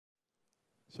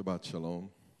Shabbat Shalom.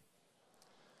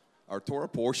 Our Torah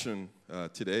portion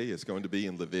today is going to be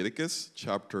in Leviticus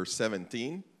chapter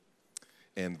 17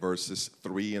 and verses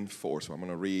 3 and 4. So I'm going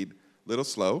to read a little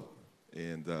slow,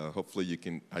 and hopefully you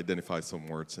can identify some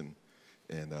words and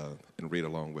read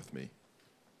along with me.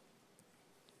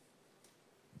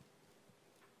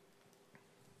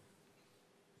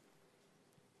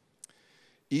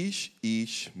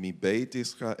 איש מבית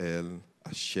ישראל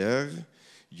אשר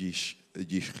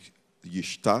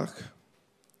ישחט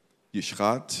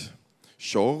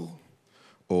שור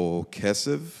או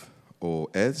כסף או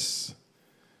עץ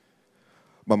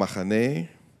במחנה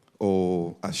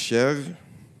או אשר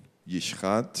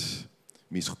ישחט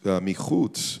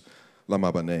מחוץ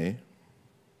למחנה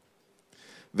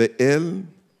ואל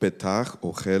פתח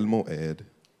אוכל מועד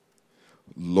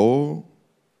לא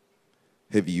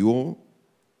הביאו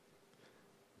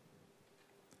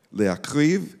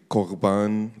להקריב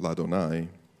קורבן לאדוני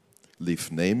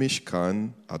לפני משכן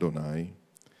אדוני,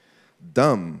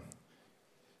 דם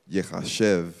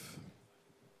יחשב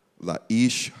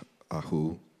לאיש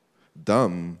ההוא,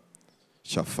 דם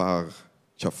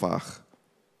שפך,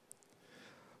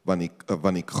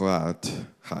 ונקראת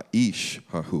האיש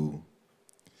ההוא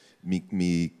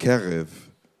מקרב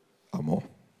עמו.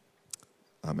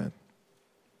 Amen.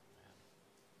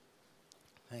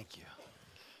 Thank you.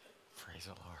 Praise the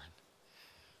Lord.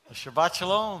 Well, Shabbat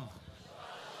Shalom.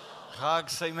 Chag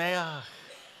Sameach.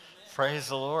 Praise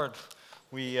the Lord.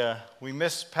 We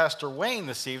miss Pastor Wayne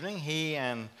this evening. He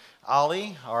and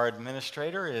Ali, our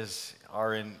administrator,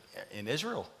 are in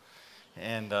Israel,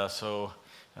 and so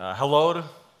hello to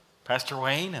Pastor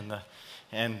Wayne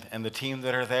and the team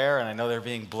that are there. And I know they're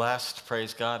being blessed.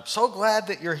 Praise God. So glad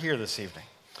that you're here this evening.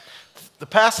 The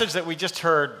passage that we just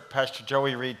heard Pastor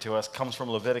Joey read to us comes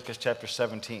from Leviticus chapter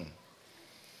 17.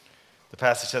 The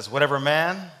passage says, "Whatever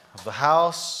man of the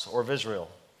house or of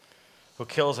Israel who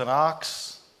kills an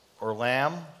ox or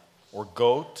lamb or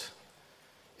goat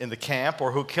in the camp,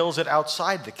 or who kills it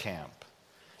outside the camp,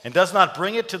 and does not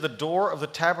bring it to the door of the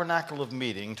tabernacle of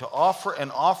meeting to offer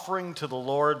an offering to the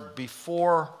Lord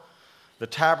before the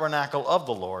tabernacle of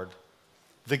the Lord,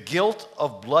 the guilt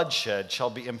of bloodshed shall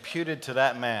be imputed to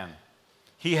that man.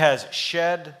 He has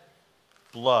shed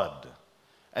blood,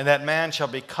 and that man shall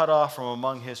be cut off from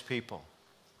among his people."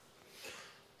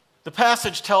 The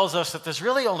passage tells us that there's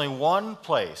really only one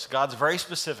place. God's very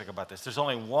specific about this. There's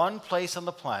only one place on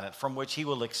the planet from which he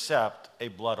will accept a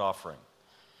blood offering.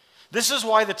 This is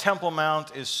why the Temple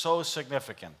Mount is so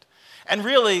significant. And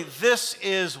really, this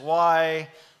is why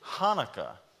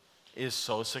Hanukkah is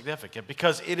so significant,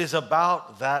 because it is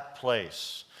about that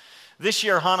place. This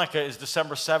year, Hanukkah is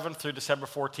December 7th through December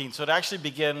 14th, so it actually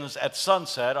begins at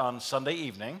sunset on Sunday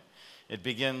evening. It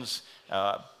begins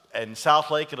in South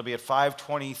Lake. It'll be at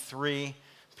 5:23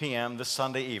 p.m. this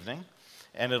Sunday evening,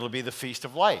 and it'll be the Feast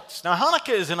of Lights. Now,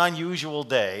 Hanukkah is an unusual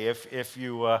day if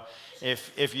you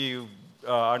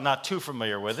are not too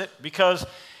familiar with it, because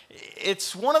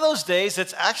it's one of those days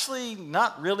that's actually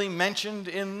not really mentioned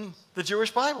in the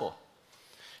Jewish Bible.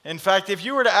 In fact, if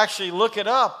you were to actually look it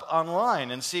up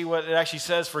online and see what it actually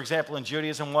says, for example, in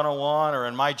Judaism 101 or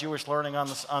in My Jewish Learning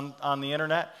on the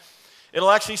internet,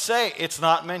 it'll actually say it's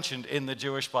not mentioned in the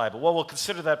Jewish Bible. Well, we'll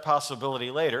consider that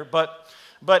possibility later, but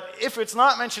if it's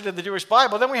not mentioned in the Jewish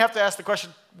Bible, then we have to ask the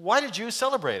question, why did Jews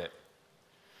celebrate it?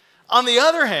 On the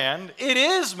other hand, it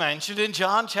is mentioned in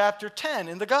John chapter 10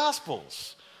 in the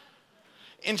Gospels.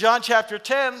 In John chapter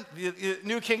 10, the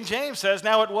New King James says,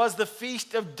 "Now it was the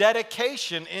feast of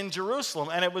dedication in Jerusalem,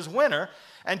 and it was winter,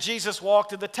 and Jesus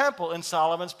walked to the temple in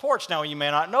Solomon's porch." Now, you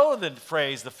may not know the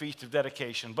phrase, the feast of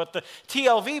dedication, but the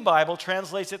TLV Bible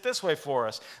translates it this way for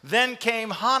us. "Then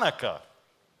came Hanukkah.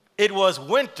 It was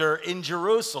winter in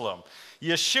Jerusalem.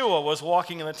 Yeshua was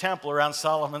walking in the temple around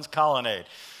Solomon's colonnade."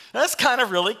 That's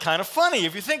really kind of funny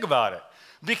if you think about it,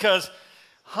 because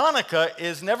Hanukkah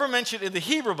is never mentioned in the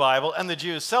Hebrew Bible, and the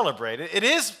Jews celebrate it. It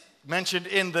is mentioned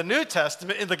in the New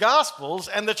Testament, in the Gospels,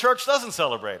 and the church doesn't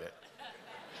celebrate it.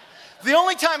 The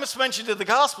only time it's mentioned in the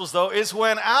Gospels, though, is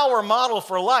when our model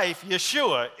for life,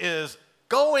 Yeshua, is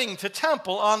going to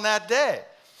temple on that day.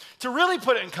 To really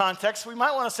put it in context, we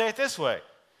might want to say it this way.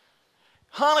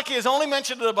 Hanukkah is only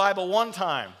mentioned in the Bible one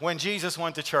time, when Jesus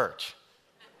went to church.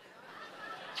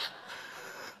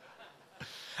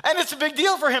 And it's a big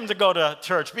deal for him to go to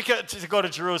church, to go to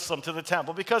Jerusalem, to the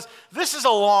temple, because this is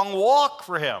a long walk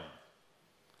for him.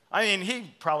 I mean,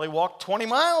 he probably walked 20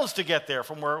 miles to get there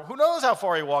from who knows how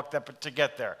far he walked to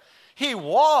get there. He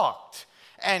walked,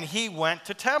 and he went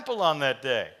to temple on that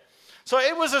day. So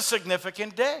it was a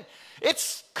significant day.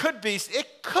 It could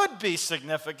be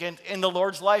significant in the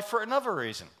Lord's life for another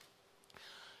reason.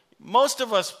 most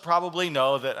of us probably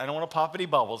know that, I don't want to pop any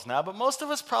bubbles now, but most of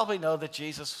us probably know that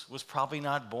Jesus was probably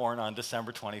not born on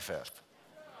December 25th.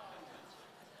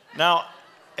 Now,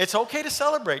 it's okay to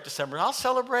celebrate December. I'll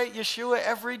celebrate Yeshua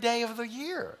every day of the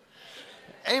year.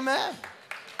 Amen.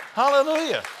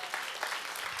 Hallelujah.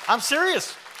 I'm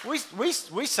serious.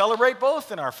 We celebrate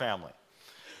both in our family.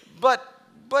 But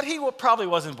he probably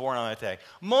wasn't born on that day.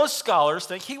 Most scholars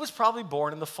think he was probably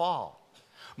born in the fall.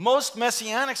 Most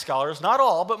Messianic scholars, not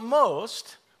all, but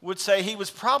most, would say he was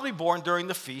probably born during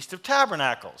the Feast of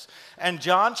Tabernacles. And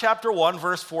John chapter 1,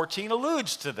 verse 14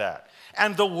 alludes to that.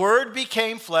 And the Word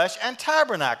became flesh and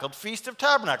tabernacled, Feast of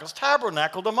Tabernacles,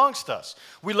 tabernacled amongst us.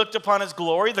 We looked upon his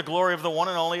glory, the glory of the one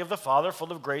and only of the Father,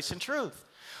 full of grace and truth.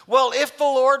 Well, if the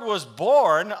Lord was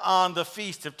born on the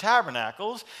Feast of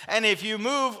Tabernacles, and if you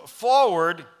move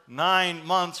forward 9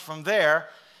 months from there,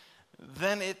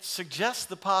 then it suggests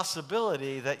the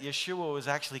possibility that Yeshua was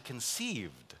actually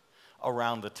conceived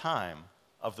around the time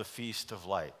of the Feast of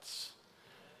Lights.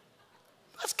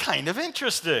 That's kind of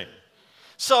interesting.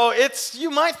 So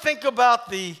you might think about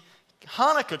the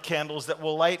Hanukkah candles that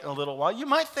we'll light in a little while. You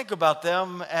might think about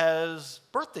them as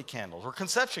birthday candles or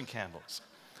conception candles.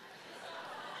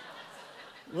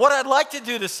 What I'd like to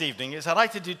do this evening is I'd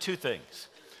like to do two things.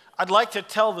 I'd like to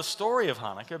tell the story of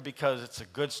Hanukkah because it's a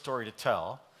good story to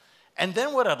tell. And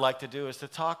then what I'd like to do is to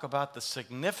talk about the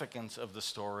significance of the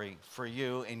story for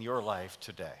you in your life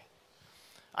today.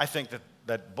 I think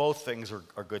that both things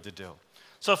are good to do.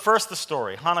 So first the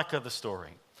story, Hanukkah the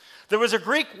story. There was a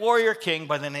Greek warrior king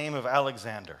by the name of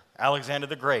Alexander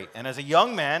the Great. And as a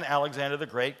young man, Alexander the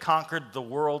Great conquered the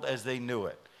world as they knew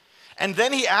it. And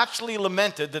then he actually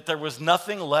lamented that there was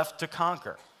nothing left to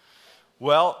conquer.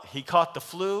 Well, he caught the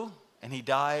flu and he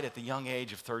died at the young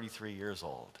age of 33 years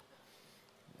old.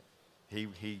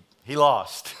 He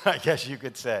lost, I guess you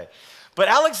could say. But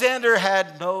Alexander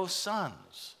had no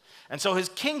sons. And so his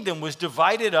kingdom was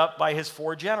divided up by his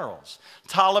 4 generals.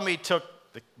 Ptolemy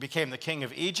became the king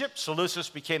of Egypt. Seleucus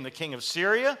became the king of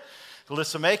Syria.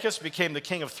 Lysimachus became the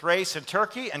king of Thrace and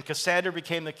Turkey. And Cassander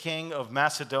became the king of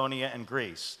Macedonia and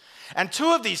Greece. And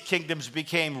 2 of these kingdoms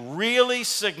became really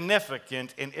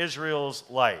significant in Israel's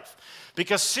life.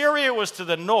 Because Syria was to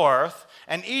the north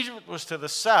and Egypt was to the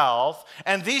south,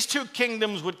 and these 2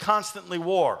 kingdoms would constantly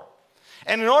war.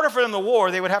 And in order for them to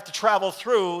war, they would have to travel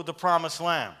through the Promised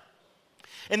Land.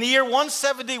 In the year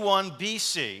 171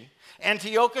 BC,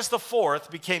 Antiochus IV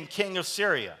became king of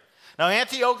Syria. Now,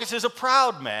 Antiochus is a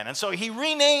proud man, and so he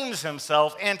renames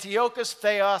himself Antiochus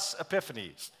Theos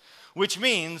Epiphanes, which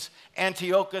means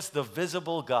Antiochus the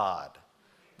visible God.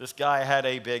 This guy had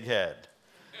a big head.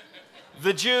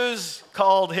 The Jews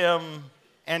called him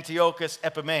Antiochus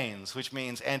Epimanes, which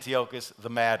means Antiochus the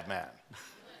madman.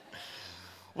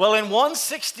 Well, in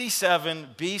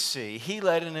 167 BC, he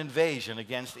led an invasion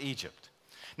against Egypt.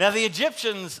 Now, the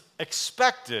Egyptians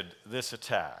expected this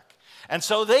attack, and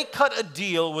so they cut a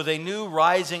deal with a new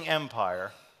rising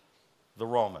empire, the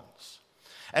Romans.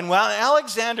 And when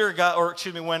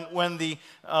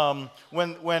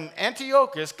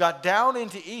Antiochus got down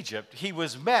into Egypt, he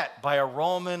was met by a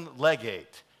Roman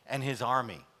legate and his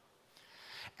army.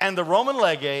 And the Roman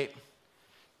legate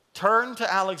turned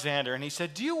to Alexander and he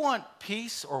said, "Do you want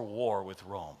peace or war with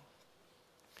Rome?"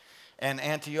 And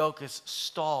Antiochus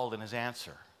stalled in his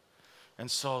answer.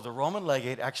 And so the Roman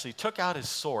legate actually took out his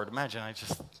sword. Imagine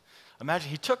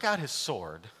he took out his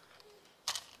sword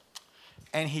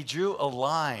and he drew a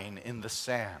line in the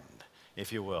sand,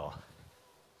 if you will.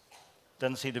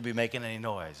 Doesn't seem to be making any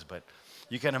noise, but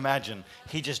you can imagine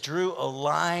he just drew a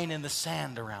line in the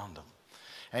sand around them.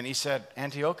 And he said,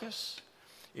 "Antiochus,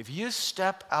 if you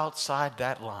step outside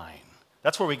that line,"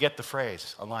 that's where we get the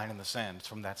phrase, a line in the sand. It's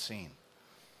from that scene.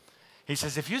 He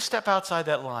says, "If you step outside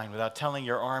that line without telling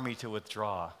your army to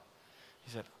withdraw,"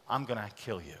 he said, "I'm going to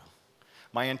kill you.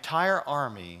 My entire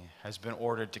army has been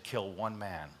ordered to kill one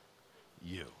man,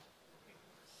 you."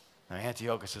 Now,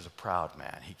 Antiochus is a proud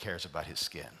man. He cares about his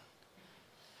skin.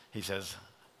 He says,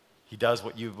 he does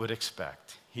what you would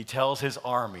expect. He tells his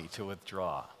army to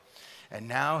withdraw. And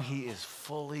now he is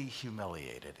fully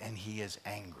humiliated and he is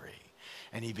angry.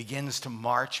 And he begins to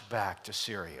march back to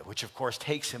Syria, which of course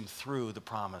takes him through the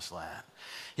Promised Land.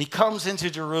 He comes into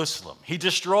Jerusalem. He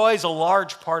destroys a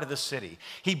large part of the city.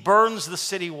 He burns the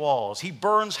city walls. He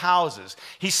burns houses.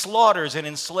 He slaughters and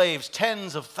enslaves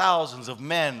tens of thousands of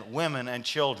men, women, and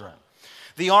children.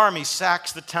 The army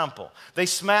sacks the temple. They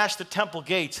smash the temple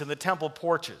gates and the temple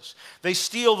porches. They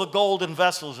steal the golden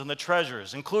vessels and the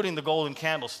treasures, including the golden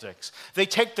candlesticks. They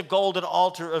take the golden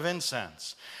altar of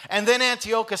incense. And then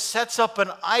Antiochus sets up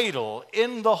an idol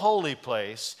in the holy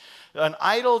place an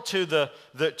idol to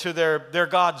their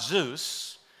god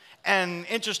Zeus. And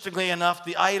interestingly enough,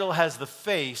 the idol has the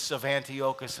face of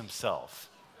Antiochus himself.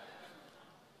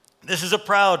 This is a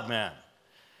proud man.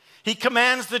 He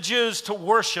commands the Jews to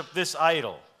worship this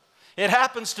idol. It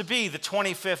happens to be the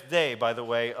 25th day, by the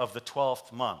way, of the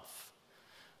 12th month.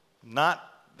 Not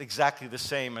exactly the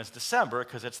same as December,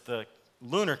 because it's the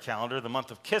lunar calendar, the month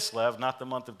of Kislev, not the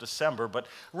month of December, but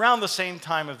around the same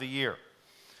time of the year.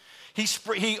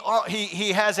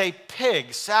 He has a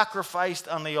pig sacrificed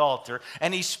on the altar,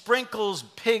 and he sprinkles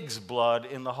pig's blood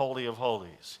in the Holy of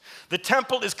Holies. The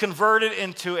temple is converted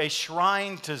into a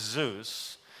shrine to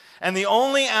Zeus, and the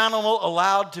only animal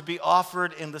allowed to be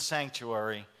offered in the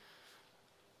sanctuary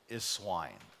is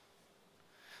swine.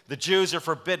 The Jews are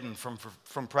forbidden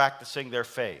from practicing their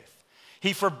faith.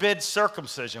 He forbids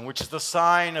circumcision, which is the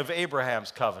sign of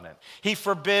Abraham's covenant. He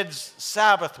forbids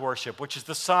Sabbath worship, which is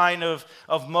the sign of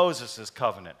Moses'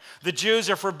 covenant. The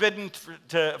Jews are forbidden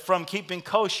from keeping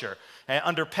kosher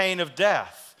under pain of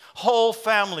death. Whole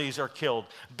families are killed.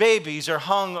 Babies are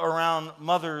hung around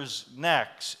mothers'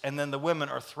 necks, and then the women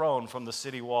are thrown from the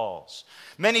city walls.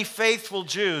 Many faithful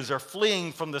Jews are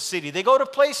fleeing from the city. They go to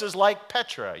places like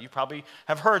Petra. You probably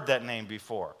have heard that name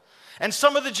before. And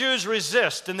some of the Jews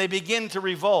resist, and they begin to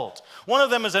revolt. One of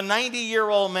them is a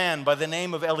 90-year-old man by the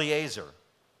name of Eleazar.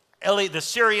 The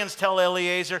Syrians tell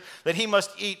Eleazar that he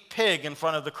must eat pig in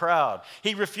front of the crowd.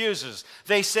 He refuses.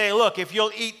 They say, look,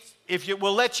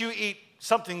 we'll let you eat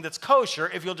something that's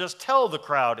kosher if you'll just tell the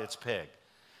crowd it's pig.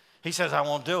 He says, I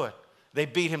won't do it. They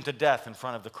beat him to death in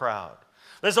front of the crowd.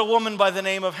 There's a woman by the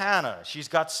name of Hannah. She's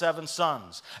got 7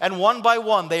 sons. And one by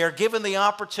one, they are given the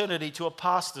opportunity to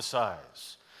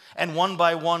apostatize. And one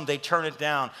by one, they turn it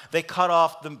down. They cut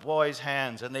off the boys'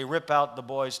 hands, and they rip out the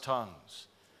boys' tongues.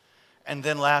 And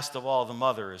then last of all, the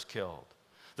mother is killed.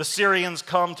 The Syrians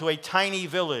come to a tiny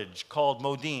village called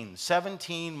Modin,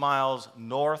 17 miles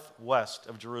northwest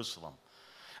of Jerusalem.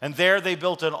 And there they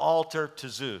built an altar to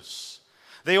Zeus.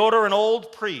 They order an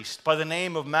old priest by the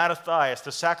name of Mattathias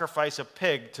to sacrifice a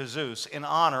pig to Zeus in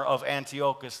honor of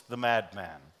Antiochus the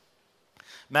madman.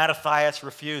 Mattathias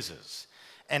refuses,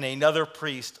 and another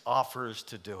priest offers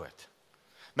to do it.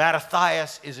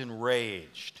 Mattathias is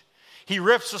enraged. He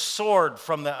rips a sword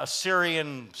from the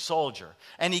Assyrian soldier,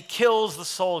 and he kills the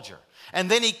soldier, and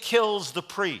then he kills the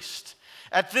priest.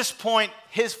 At this point,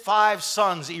 his 5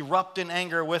 sons erupt in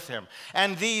anger with him,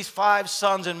 and these 5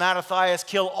 sons and Mattathias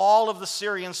kill all of the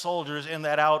Syrian soldiers in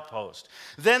that outpost.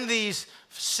 Then these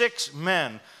 6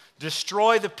 men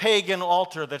destroy the pagan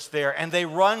altar that's there, and they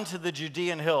run to the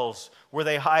Judean hills where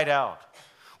they hide out.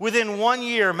 Within 1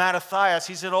 year, Mattathias,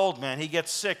 he's an old man, he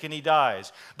gets sick and he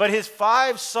dies. But his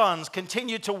 5 sons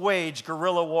continue to wage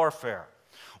guerrilla warfare.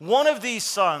 One of these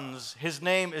sons, his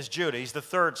name is Judah, he's the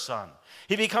 3rd son.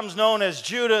 He becomes known as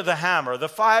Judah the Hammer. The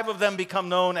 5 of them become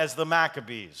known as the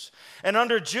Maccabees. And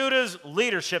under Judah's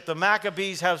leadership, the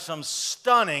Maccabees have some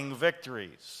stunning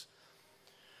victories.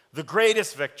 The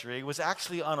greatest victory was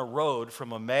actually on a road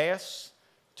from Emmaus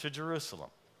to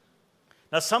Jerusalem.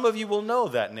 Now, some of you will know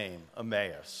that name,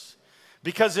 Emmaus,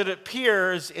 because it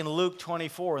appears in Luke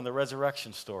 24 in the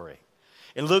resurrection story.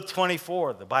 In Luke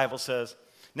 24, the Bible says,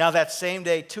 now that same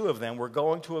day, 2 of them were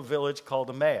going to a village called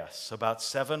Emmaus, about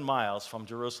 7 miles from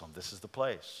Jerusalem. This is the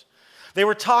place. They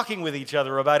were talking with each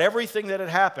other about everything that had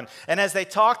happened. And as they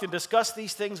talked and discussed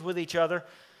these things with each other,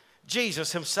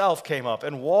 Jesus himself came up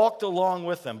and walked along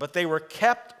with them, but they were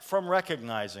kept from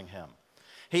recognizing him.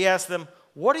 He asked them,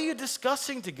 what are you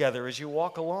discussing together as you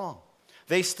walk along?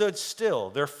 They stood still,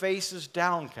 their faces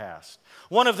downcast.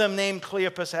 One of them, named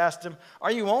Cleopas, asked him,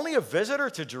 are you only a visitor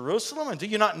to Jerusalem, and do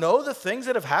you not know the things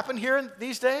that have happened here in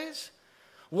these days?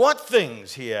 What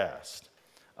things, he asked.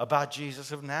 About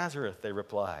Jesus of Nazareth, they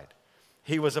replied.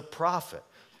 He was a prophet,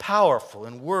 powerful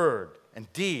in word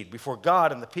and deed before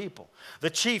God and the people. The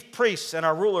chief priests and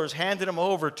our rulers handed him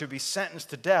over to be sentenced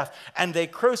to death, and they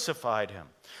crucified him.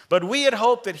 But we had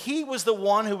hoped that he was the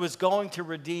one who was going to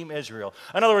redeem Israel.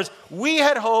 In other words, we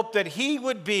had hoped that he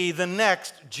would be the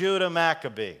next Judah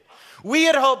Maccabee. We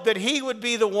had hoped that he would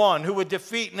be the one who would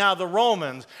defeat now the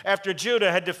Romans after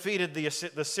Judah had defeated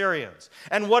the Syrians.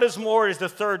 And what is more is the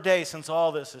 3rd day since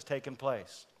all this has taken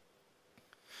place.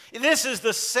 This is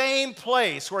the same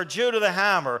place where Judah the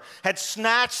Hammer had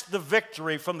snatched the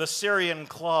victory from the Syrian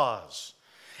claws.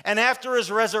 And after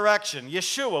his resurrection,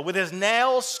 Yeshua, with his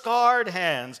nail-scarred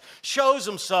hands, shows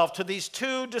himself to these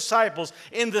 2 disciples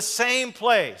in the same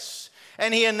place.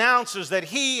 And he announces that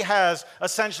he has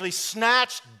essentially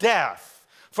snatched death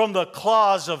from the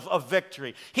claws of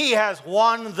victory. He has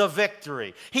won the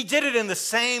victory. He did it in the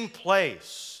same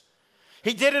place.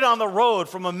 He did it on the road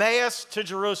from Emmaus to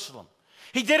Jerusalem.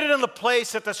 He did it in the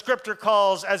place that the scripture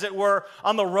calls, as it were,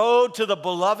 on the road to the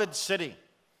beloved city.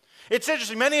 It's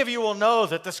interesting. Many of you will know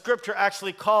that the scripture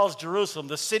actually calls Jerusalem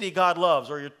the city God loves,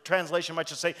 or your translation might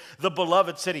just say the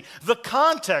beloved city. The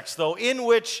context, though, in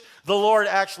which the Lord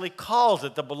actually calls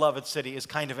it the beloved city is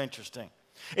kind of interesting.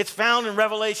 It's found in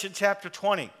Revelation chapter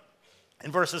 20,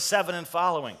 in verses 7 and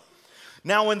following.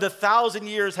 Now, when the 1,000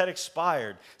 years had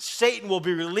expired, Satan will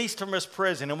be released from his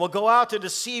prison and will go out to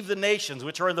deceive the nations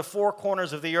which are in the four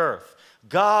corners of the earth,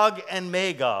 Gog and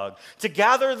Magog, to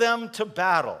gather them to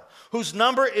battle, whose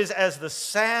number is as the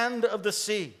sand of the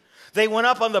sea. They went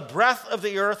up on the breadth of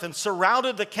the earth and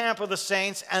surrounded the camp of the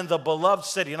saints and the beloved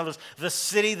city. In other words, the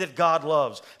city that God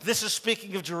loves. This is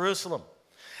speaking of Jerusalem.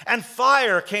 And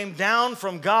fire came down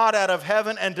from God out of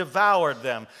heaven and devoured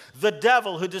them. The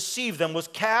devil who deceived them was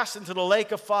cast into the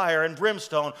lake of fire and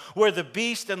brimstone, where the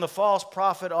beast and the false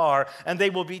prophet are, and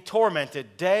they will be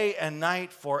tormented day and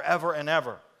night forever and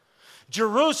ever.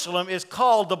 Jerusalem is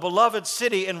called the beloved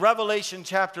city in Revelation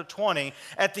chapter 20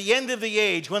 at the end of the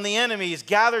age, when the enemies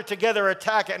gather together,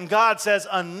 attack it, and God says,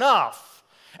 enough.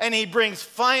 And he brings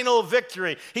final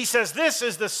victory. He says, this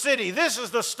is the city, this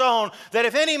is the stone, that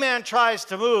if any man tries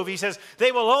to move, he says,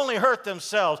 they will only hurt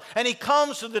themselves. And he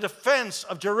comes to the defense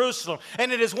of Jerusalem.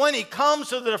 And it is when he comes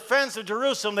to the defense of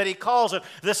Jerusalem that he calls it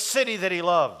the city that he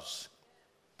loves.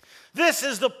 This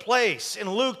is the place in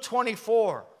Luke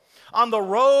 24, on the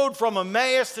road from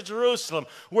Emmaus to Jerusalem,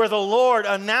 where the Lord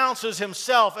announces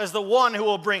himself as the one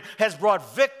who has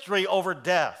brought victory over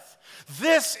death.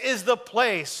 This is the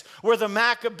place where the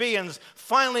Maccabees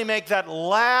finally make that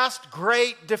last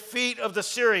great defeat of the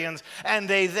Syrians, and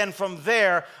they then from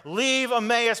there leave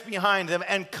Emmaus behind them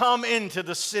and come into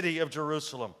the city of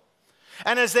Jerusalem.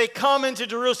 And as they come into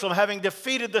Jerusalem, having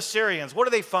defeated the Syrians, what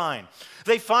do they find?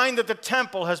 They find that the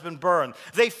temple has been burned.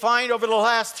 They find over the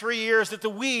last 3 years that the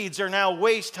weeds are now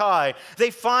waist high. They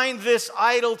find this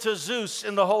idol to Zeus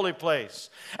in the holy place.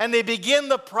 And they begin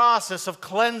the process of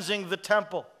cleansing the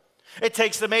temple. It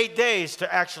takes them 8 days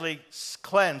to actually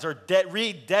cleanse or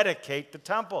rededicate the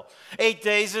temple. 8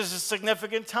 days is a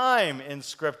significant time in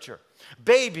Scripture.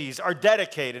 Babies are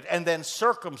dedicated and then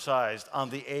circumcised on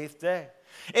the 8th day.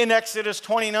 In Exodus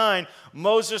 29,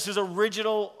 Moses'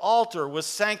 original altar was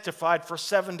sanctified for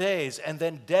 7 days and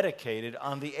then dedicated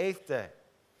on the 8th day.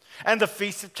 And the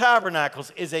Feast of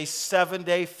Tabernacles is a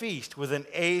 7-day feast with an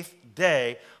 8th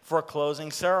day for a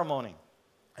closing ceremony.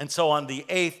 And so on the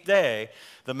 8th day,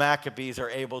 the Maccabees are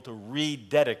able to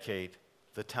rededicate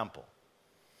the temple.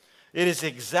 It is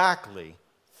exactly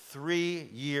 3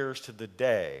 years to the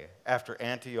day after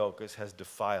Antiochus has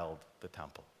defiled the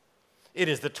temple. It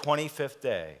is the 25th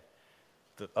day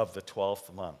of the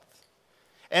 12th month.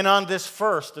 And on this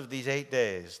first of these 8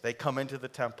 days, they come into the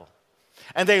temple.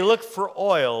 And they look for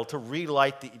oil to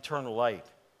relight the eternal light.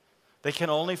 They can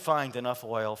only find enough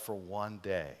oil for 1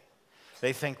 day.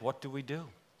 They think, what do we do?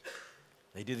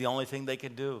 They do the only thing they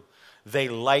can do. They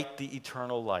light the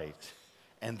eternal light,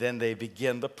 and then they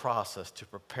begin the process to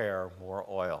prepare more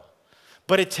oil.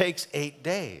 But it takes 8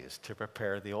 days to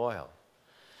prepare the oil.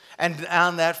 And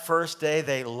on that first day,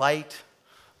 they light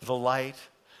the light.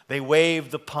 They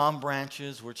wave the palm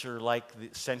branches, which are like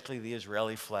essentially the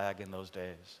Israeli flag in those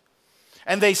days.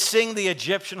 And they sing the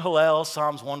Egyptian Hallel,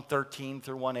 Psalms 113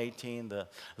 through 118,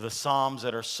 the psalms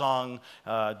that are sung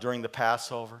during the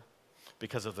Passover,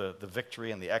 because of the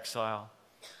victory and the exile.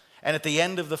 And at the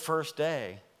end of the first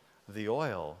day, the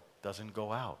oil doesn't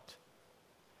go out.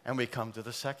 And we come to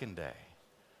the second day,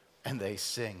 and they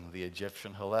sing the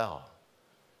Egyptian Hallel,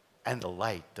 and the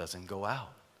light doesn't go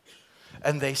out.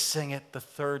 And they sing it the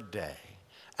third day,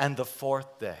 and the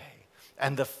fourth day,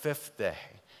 and the fifth day,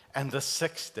 and the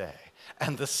sixth day,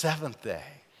 and the seventh day.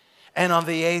 And on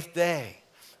the 8th day,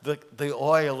 the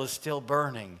oil is still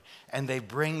burning, and they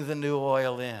bring the new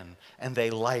oil in, and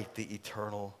they light the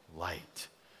eternal light.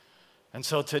 And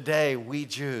so today, we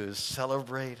Jews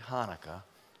celebrate Hanukkah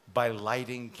by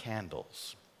lighting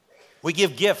candles. We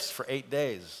give gifts for 8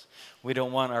 days. We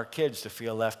don't want our kids to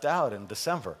feel left out in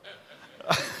December.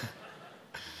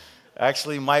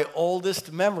 Actually, my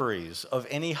oldest memories of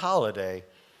any holiday,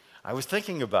 I was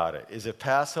thinking about it. Is it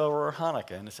Passover or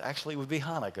Hanukkah? And it actually would be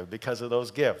Hanukkah because of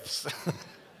those gifts.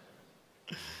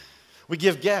 We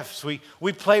give gifts. We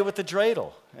play with the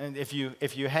dreidel. And if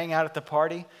you hang out at the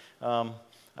party,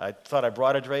 I thought I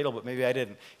brought a dreidel, but maybe I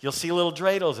didn't. You'll see little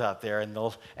dreidels out there,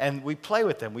 and we play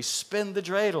with them. We spin the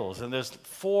dreidels, and there's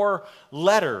 4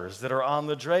 letters that are on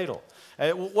the dreidel.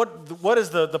 What is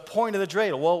the point of the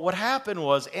dreidel? Well, what happened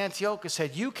was Antiochus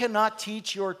said, you cannot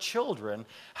teach your children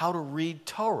how to read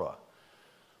Torah.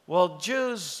 Well,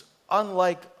 Jews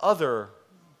unlike other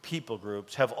people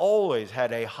groups, have always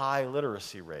had a high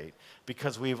literacy rate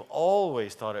because we've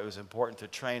always thought it was important to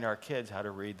train our kids how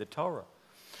to read the Torah.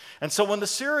 And so when the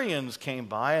Syrians came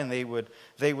by and they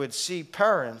would see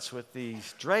parents with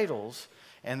these dreidels,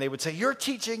 and they would say, "You're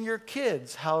teaching your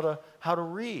kids how to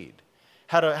read,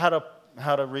 how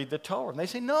to read the Torah." And they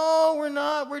say, "No, we're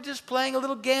not. We're just playing a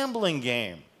little gambling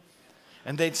game."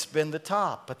 And they'd spin the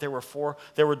top, but there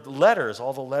were letters,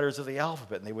 all the letters of the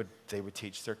alphabet, and they would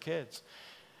teach their kids.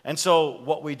 And so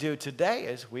what we do today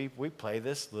is we play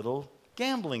this little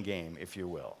gambling game, if you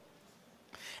will.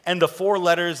 And the 4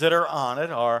 letters that are on it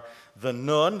are the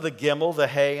Nun, the Gimel, the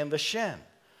Hey, and the Shin.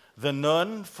 The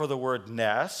Nun for the word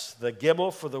Nes, the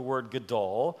Gimel for the word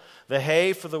Gadol, the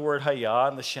Hey for the word Hayah,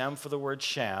 and the Shem for the word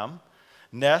Sham.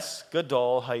 Nes,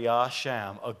 Gadol, Hayah,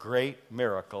 Sham. A great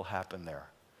miracle happened there.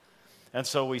 And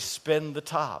so we spin the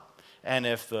top. And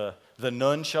if the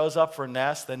Nun shows up for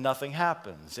Nes, then nothing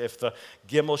happens. If the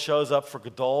Gimel shows up for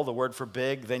Gadol, the word for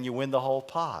big, then you win the whole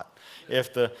pot.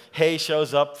 If the Hey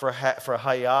shows up for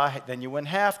Hayah, then you win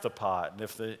half the pot. And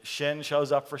if the Shin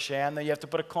shows up for Sham, then you have to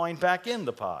put a coin back in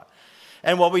the pot.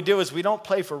 And what we do is we don't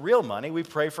play for real money, we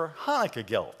play for Hanukkah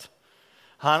geld.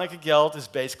 Hanukkah geld is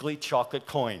basically chocolate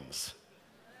coins.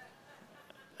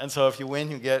 And so if you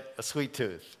win, you get a sweet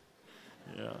tooth.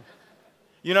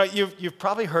 You know, you've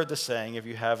probably heard the saying. If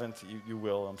you haven't, you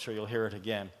will. I'm sure you'll hear it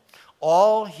again.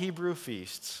 All Hebrew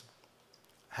feasts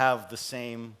have the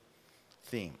same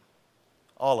theme.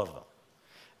 All of them.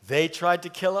 They tried to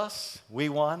kill us. We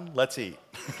won. Let's eat.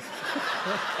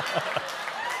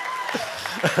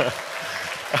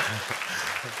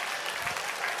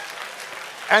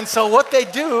 And so what they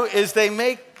do is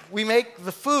we make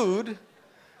the food,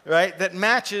 right, that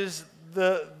matches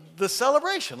the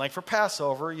celebration. Like for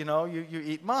Passover, you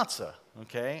eat matzah,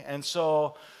 okay? And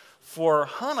so for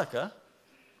Hanukkah,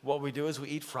 what we do is we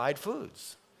eat fried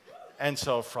foods. And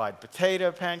so fried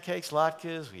potato pancakes,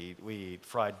 latkes, we eat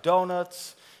fried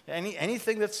donuts,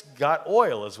 anything that's got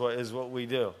oil is what we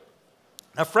do.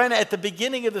 Now, friend, at the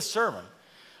beginning of the sermon,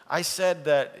 I said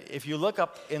that if you look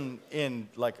up in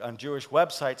like on Jewish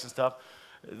websites and stuff,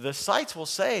 the sites will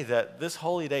say that this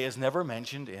holy day is never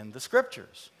mentioned in the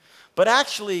scriptures. But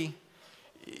actually,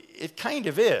 it kind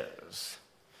of is,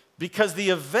 because the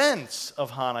events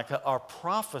of Hanukkah are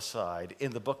prophesied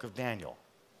in the book of Daniel.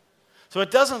 So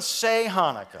it doesn't say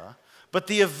Hanukkah, but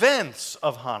the events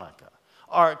of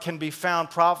Hanukkah can be found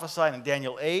prophesied in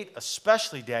Daniel 8,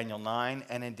 especially Daniel 9,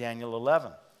 and in Daniel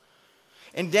 11.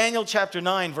 In Daniel chapter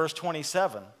 9, verse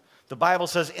 27, the Bible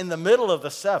says, "In the middle of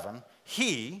the 7,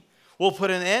 he will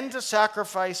put an end to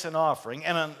sacrifice and offering."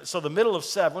 And so the middle of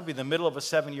 7 would be the middle of a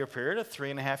 7-year period, a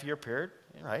 3.5-year period,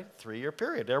 right? 3-year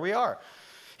period. There we are.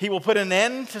 "He will put an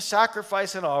end to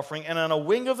sacrifice and offering, and on a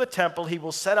wing of the temple he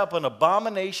will set up an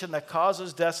abomination that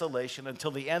causes desolation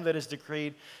until the end that is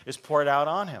decreed is poured out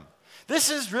on him." This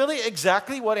is really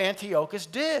exactly what Antiochus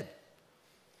did.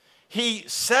 He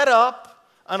set up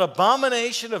an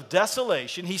abomination of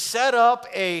desolation. He set up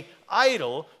an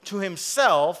idol to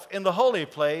himself in the holy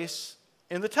place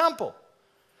in the temple.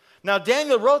 Now,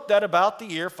 Daniel wrote that about the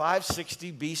year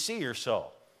 560 BC or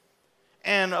so.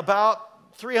 And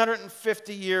about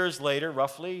 350 years later,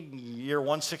 roughly year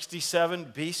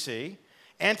 167 BC,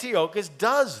 Antiochus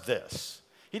does this.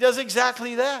 He does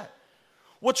exactly that.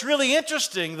 What's really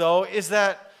interesting, though, is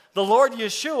that the Lord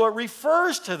Yeshua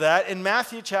refers to that in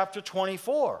Matthew chapter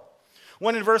 24.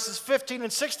 When in verses 15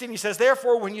 and 16 he says,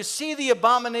 "Therefore, when you see the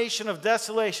abomination of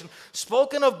desolation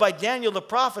spoken of by Daniel the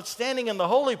prophet standing in the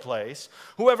holy place,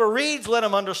 whoever reads, let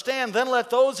him understand. Then let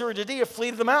those who are in Judea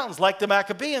flee to the mountains, like the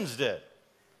Maccabeans did."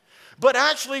 But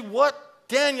actually what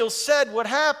Daniel said would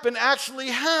happen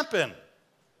actually happened.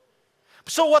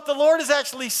 So what the Lord is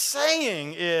actually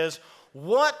saying is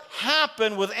what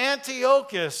happened with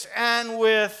Antiochus and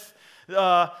with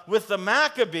the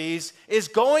Maccabees is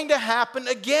going to happen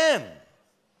again.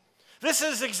 This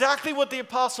is exactly what the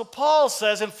Apostle Paul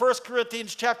says in 1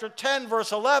 Corinthians chapter 10,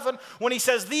 verse 11, when he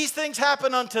says, "These things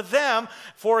happen unto them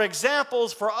for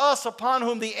examples for us upon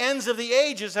whom the ends of the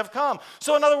ages have come."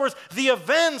 So in other words, the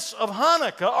events of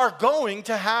Hanukkah are going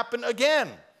to happen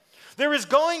again. There is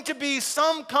going to be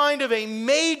some kind of a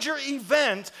major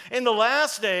event in the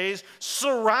last days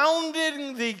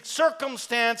surrounding the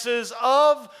circumstances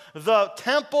of the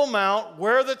Temple Mount,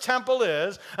 where the temple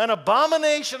is, an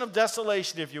abomination of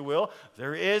desolation, if you will.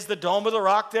 There is the Dome of the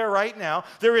Rock there right now.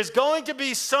 There is going to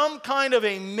be some kind of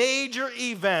a major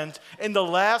event in the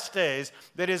last days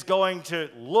that is going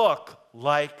to look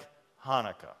like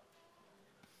Hanukkah.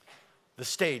 The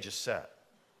stage is set.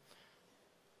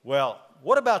 Well,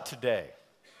 what about today?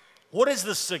 What is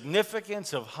the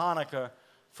significance of Hanukkah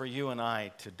for you and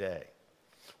I today?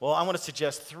 Well, I want to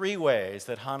suggest 3 ways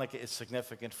that Hanukkah is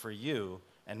significant for you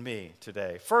and me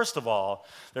today. First of all,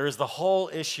 there is the whole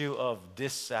issue of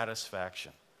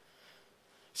dissatisfaction.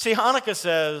 See, Hanukkah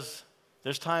says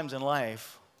there's times in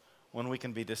life when we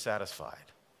can be dissatisfied.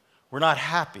 We're not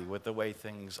happy with the way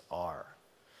things are.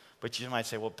 But you might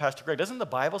say, well, Pastor Greg, doesn't the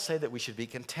Bible say that we should be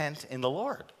content in the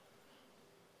Lord?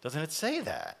 Doesn't it say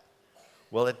that?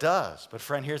 Well, it does. But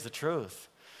friend, here's the truth,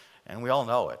 and we all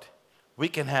know it. We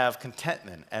can have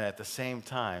contentment and at the same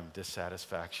time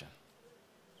dissatisfaction.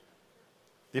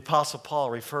 The Apostle Paul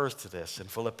refers to this in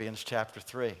Philippians chapter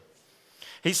 3.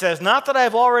 He says, not that I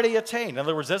have already attained. In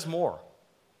other words, there's more.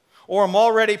 Or I'm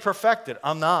already perfected.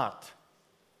 I'm not.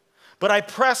 But I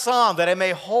press on that I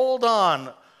may hold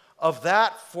on of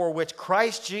that for which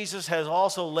Christ Jesus has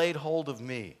also laid hold of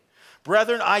me.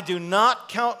 Brethren, I do not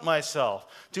count myself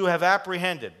to have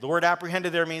apprehended. The word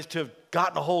apprehended there means to have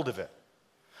gotten a hold of it.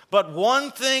 But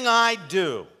one thing I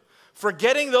do,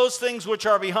 forgetting those things which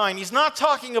are behind. He's not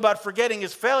talking about forgetting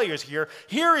his failures here.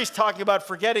 Here he's talking about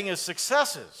forgetting his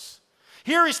successes.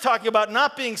 Here he's talking about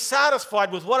not being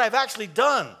satisfied with what I've actually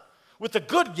done, with the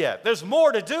good yet. There's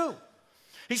more to do.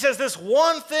 He says, this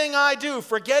one thing I do,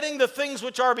 forgetting the things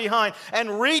which are behind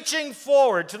and reaching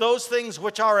forward to those things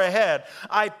which are ahead,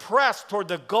 I press toward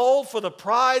the goal for the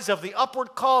prize of the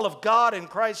upward call of God in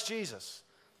Christ Jesus.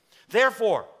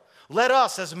 Therefore, let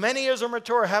us, as many as are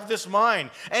mature, have this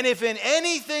mind. And if in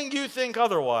anything you think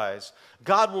otherwise,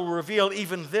 God will reveal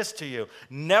even this to you.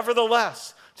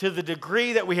 Nevertheless, to the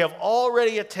degree that we have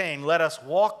already attained, let us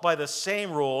walk by the same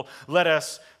rule. Let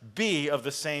us be of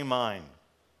the same mind.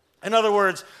 In other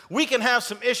words, we can have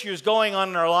some issues going on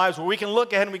in our lives where we can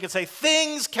look ahead and we can say,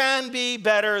 things can be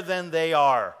better than they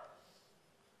are.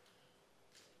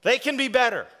 They can be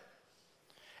better.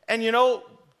 And you know,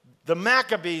 the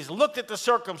Maccabees looked at the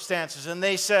circumstances and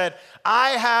they said, I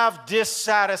have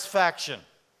dissatisfaction.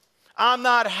 I'm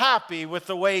not happy with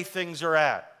the way things are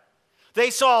at.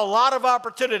 They saw a lot of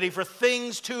opportunity for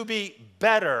things to be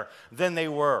better than they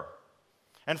were.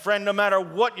 And friend, no matter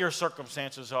what your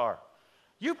circumstances are,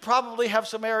 you probably have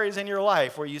some areas in your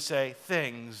life where you say,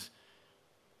 things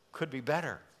could be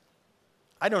better.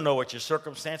 I don't know what your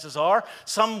circumstances are.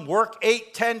 Some work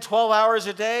 8, 10, 12 hours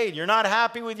a day, and you're not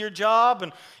happy with your job,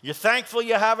 and you're thankful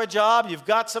you have a job, you've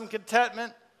got some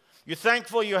contentment. You're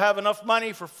thankful you have enough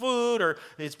money for food, or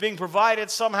it's being provided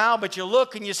somehow, but you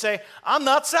look and you say, I'm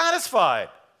not satisfied.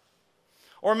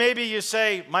 Or maybe you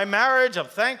say, my marriage, I'm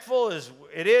thankful,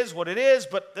 it is what it is,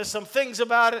 but there's some things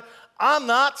about it I'm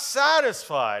not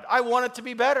satisfied. I want it to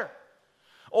be better.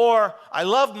 Or I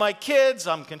love my kids.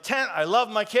 I'm content. I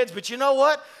love my kids. But you know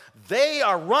what? They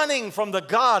are running from the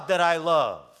God that I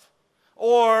love.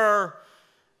 Or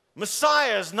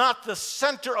Messiah is not the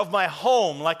center of my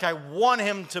home like I want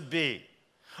him to be.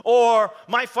 Or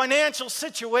my financial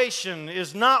situation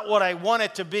is not what I want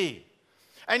it to be.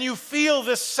 And you feel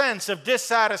this sense of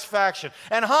dissatisfaction.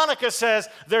 And Hanukkah says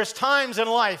there's times in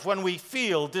life when we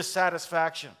feel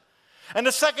dissatisfaction. And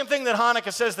the second thing that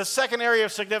Hanukkah says, the second area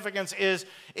of significance, is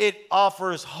it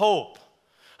offers hope.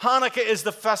 Hanukkah is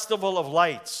the festival of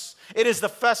lights. It is the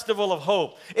festival of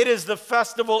hope. It is the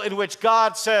festival in which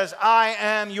God says, I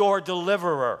am your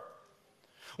deliverer.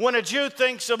 When a Jew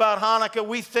thinks about Hanukkah,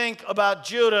 we think about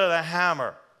Judah the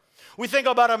hammer. We think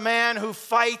about a man who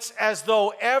fights as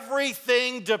though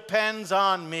everything depends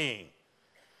on me.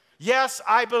 Yes,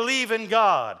 I believe in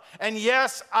God. And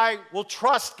yes, I will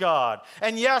trust God.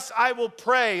 And yes, I will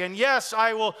pray. And yes,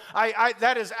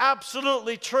 that is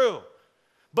absolutely true.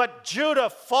 But Judah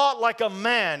fought like a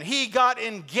man. He got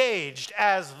engaged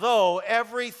as though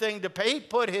everything he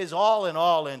put his all in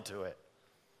all into it.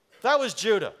 That was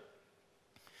Judah.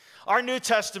 Our New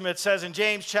Testament says in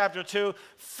James chapter 2,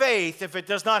 faith, if it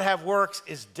does not have works,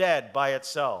 is dead by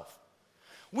itself.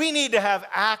 We need to have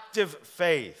active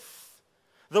faith.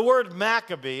 The word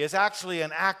Maccabee is actually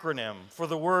an acronym for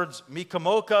the words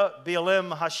Mikamoka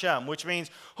B'Elim Hashem, which means,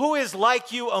 who is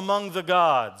like you among the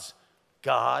gods?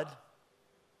 God.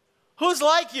 Who's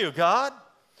like you, God?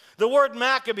 The word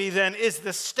Maccabee then is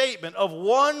the statement of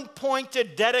one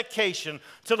pointed dedication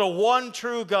to the one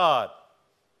true God.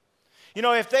 You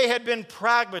know, if they had been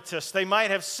pragmatists, they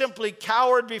might have simply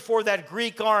cowered before that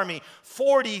Greek army,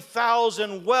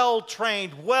 40,000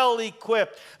 well-trained,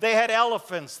 well-equipped. They had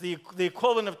elephants, the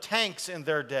equivalent of tanks in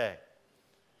their day.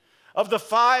 Of the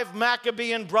 5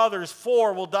 Maccabean brothers,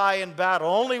 4 will die in battle.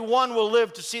 Only one will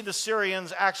live to see the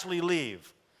Syrians actually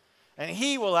leave. And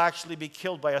he will actually be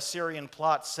killed by a Syrian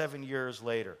plot 7 years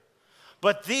later.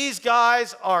 But these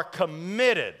guys are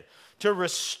committed to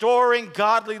restoring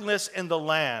godliness in the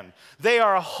land. They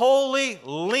are wholly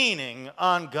leaning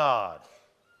on God.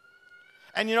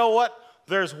 And you know what?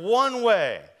 There's one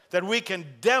way that we can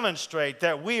demonstrate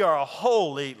that we are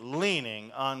wholly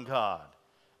leaning on God,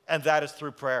 and that is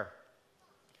through prayer.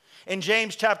 In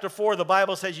James chapter 4, the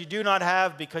Bible says you do not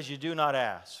have because you do not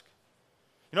ask.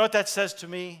 You know what that says to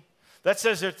me? That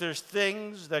says that there's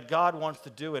things that God wants to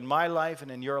do in my life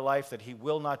and in your life that he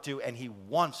will not do, and he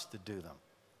wants to do them.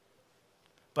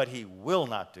 But he will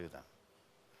not do them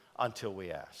until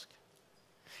we ask.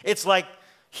 It's like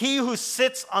he who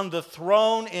sits on the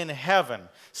throne in heaven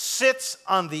sits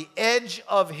on the edge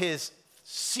of his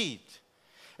seat,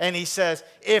 and he says,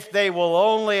 if they will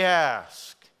only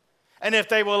ask, and if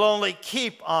they will only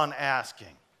keep on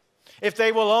asking, if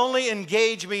they will only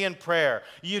engage me in prayer,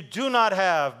 you do not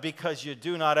have because you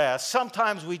do not ask.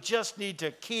 Sometimes we just need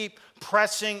to keep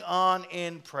pressing on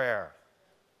in prayer.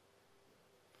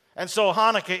 And so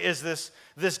Hanukkah is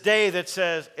this day that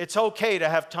says it's okay to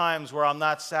have times where I'm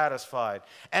not satisfied,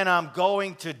 and I'm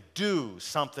going to do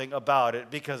something about it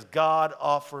because God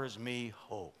offers me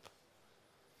hope.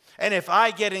 And if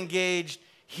I get engaged,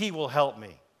 he will help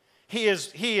me.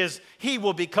 He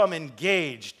will become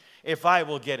engaged if I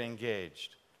will get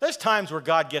engaged. There's times where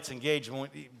God gets engaged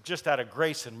just out of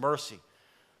grace and mercy,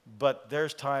 but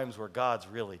there's times where God's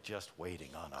really just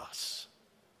waiting on us.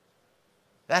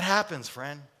 That happens,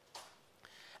 friend.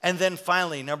 And then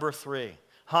finally, number 3,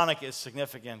 Hanukkah is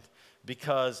significant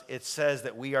because it says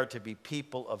that we are to be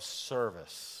people of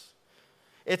service.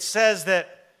 It says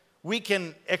that we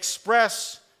can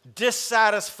express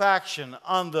dissatisfaction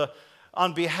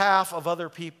on behalf of other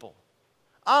people.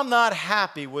 I'm not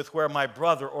happy with where my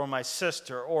brother or my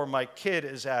sister or my kid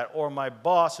is at or my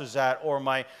boss is at or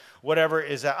my whatever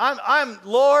is at.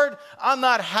 Lord, I'm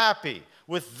not happy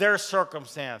with their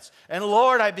circumstance. And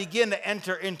Lord, I begin to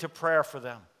enter into prayer for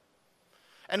them.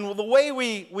 And the way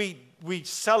we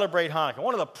celebrate Hanukkah,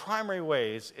 one of the primary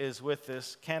ways is with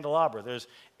this candelabra. There's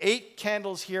 8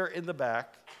 candles here in the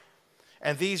back,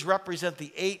 and these represent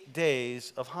the 8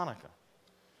 days of Hanukkah.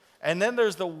 And then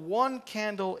there's the one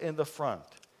candle in the front,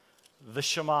 the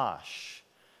shamash.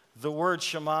 The word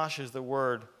shamash is the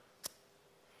word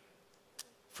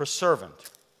for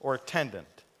servant or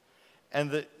attendant.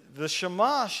 And the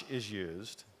shamash is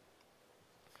used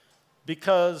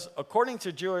because, according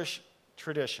to Jewish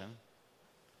tradition,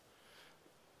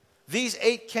 these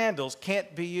 8 candles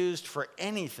can't be used for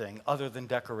anything other than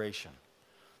decoration.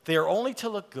 They are only to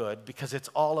look good because it's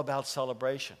all about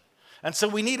celebration. And so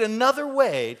we need another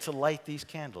way to light these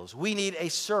candles. We need a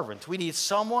servant. We need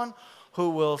someone who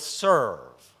will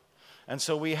serve. And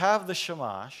so we have the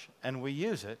shamash, and we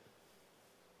use it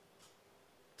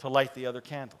to light the other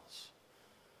candles.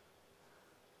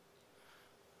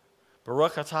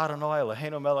 Baruch atah Adonai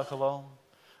Eloheinu melech haolam,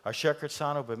 asher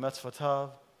kirtzanu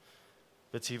b'mitzvotav,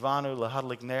 v'tzivanu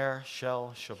lahadlik ner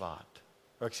shel Shabbat.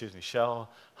 Shel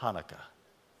Hanukkah.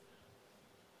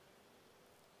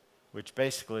 Which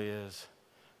basically is,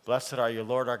 blessed are you,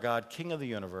 Lord our God, King of the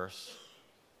universe,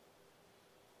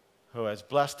 who has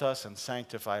blessed us and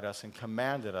sanctified us and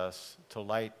commanded us to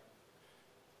light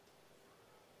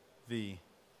the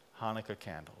Hanukkah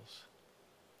candles.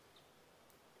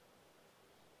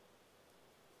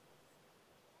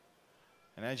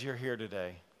 And as you're here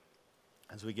today,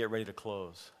 as we get ready to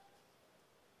close,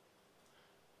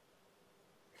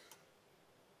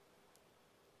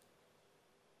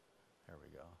 there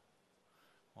we go.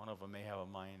 One of them may have a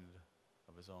mind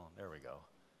of his own. There we go.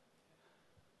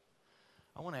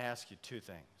 I want to ask you 2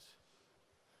 things.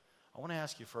 I want to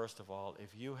ask you, first of all, if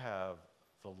you have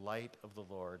the light of the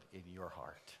Lord in your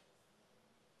heart.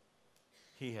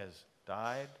 He has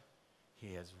died.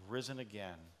 He has risen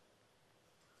again.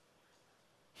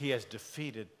 He has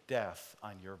defeated death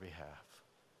on your behalf.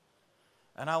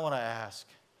 And I want to ask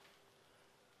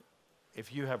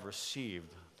if you have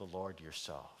received the Lord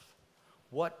yourself.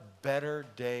 What better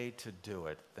day to do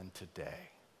it than today?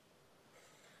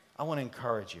 I want to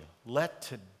encourage you. Let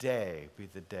today be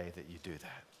the day that you do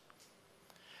that.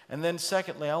 And then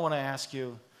secondly, I want to ask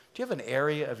you, do you have an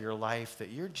area of your life that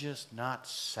you're just not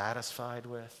satisfied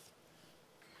with?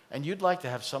 And you'd like to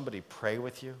have somebody pray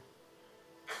with you?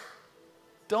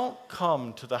 Don't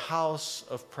come to the house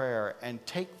of prayer and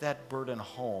take that burden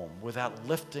home without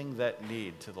lifting that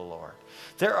need to the Lord.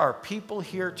 There are people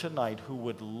here tonight who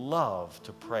would love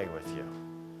to pray with you.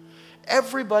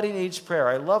 Everybody needs prayer.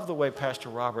 I love the way Pastor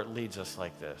Robert leads us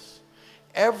like this.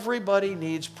 Everybody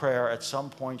needs prayer at some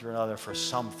point or another for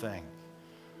something.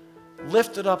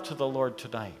 Lift it up to the Lord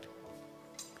tonight.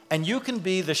 And you can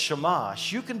be the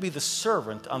shamash. You can be the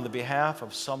servant on the behalf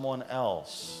of someone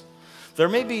else. There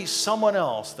may be someone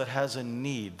else that has a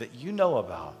need that you know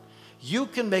about. You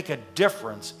can make a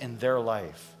difference in their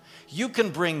life. You can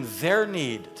bring their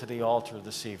need to the altar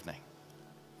this evening.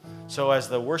 So as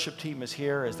the worship team is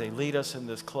here, as they lead us in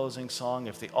this closing song,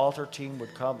 if the altar team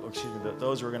would come,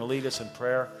 those who are going to lead us in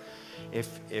prayer,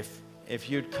 if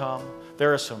you'd come,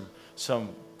 there are some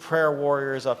prayer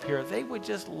warriors up here. They would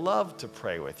just love to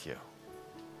pray with you.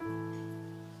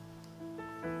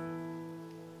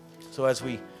 So as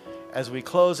we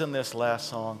close in this last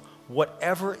song,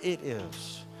 whatever it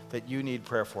is that you need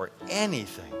prayer for,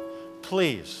 anything,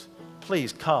 please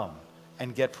come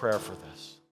and get prayer for this.